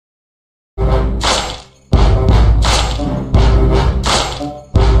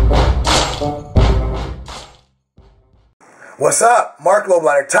What's up? Marc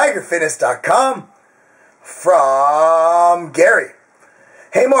Lobliner, TigerFitness.com from Gary.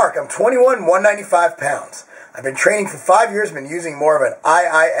 Hey Mark, I'm 21, 195 pounds. I've been training for 5 years, been using more of an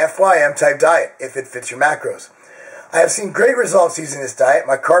IIFYM type diet, if it fits your macros. I have seen great results using this diet.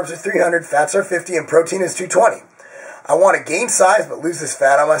 My carbs are 300, fats are 50, and protein is 220. I want to gain size but lose this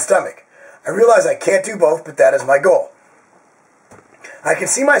fat on my stomach. I realize I can't do both, but that is my goal. I can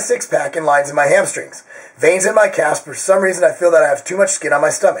see my six-pack and lines in my hamstrings, veins in my calves. For some reason, I feel that I have too much skin on my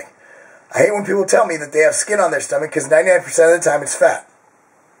stomach. I hate when people tell me that they have skin on their stomach because 99% of the time it's fat.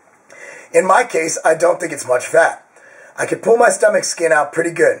 In my case, I don't think it's much fat. I can pull my stomach skin out pretty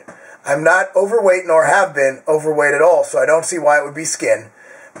good. I'm not overweight nor have been overweight at all, so I don't see why it would be skin.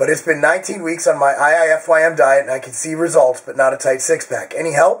 But it's been 19 weeks on my IIFYM diet, and I can see results, but not a tight six-pack.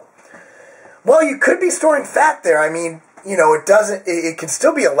 Any help? Well, you could be storing fat there. I mean, you know, it can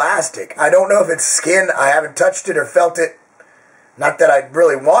still be elastic. I don't know if it's skin. I haven't touched it or felt it. Not that I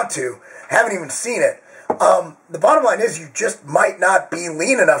really want to. I haven't even seen it. The bottom line is you just might not be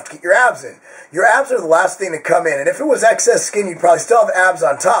lean enough to get your abs in. Your abs are the last thing to come in. And if it was excess skin, you'd probably still have abs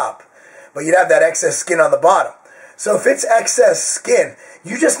on top, but you'd have that excess skin on the bottom. So if it's excess skin,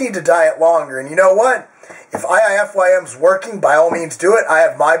 you just need to diet longer. And you know what? If IIFYM's working, by all means do it. I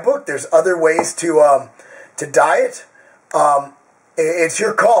have my book. There's other ways to diet. It's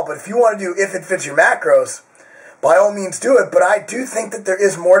your call, but if you want to do if it fits your macros, by all means do it. But I do think that there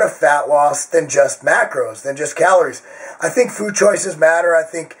is more to fat loss than just macros, than just calories. I think food choices matter. I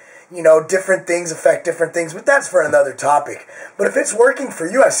think, you know, different things affect different things, but that's for another topic. But if it's working for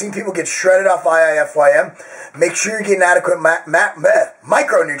you, I've seen people get shredded off IIFYM. Make sure you're getting adequate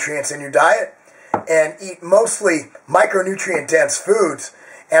micronutrients in your diet and eat mostly micronutrient-dense foods,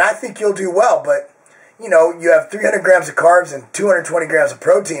 and I think you'll do well. But you know, you have 300 grams of carbs and 220 grams of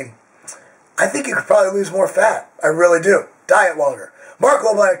protein. I think you could probably lose more fat. I really do. Diet longer. Marc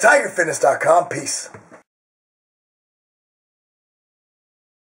Lobliner, TigerFitness.com. Peace.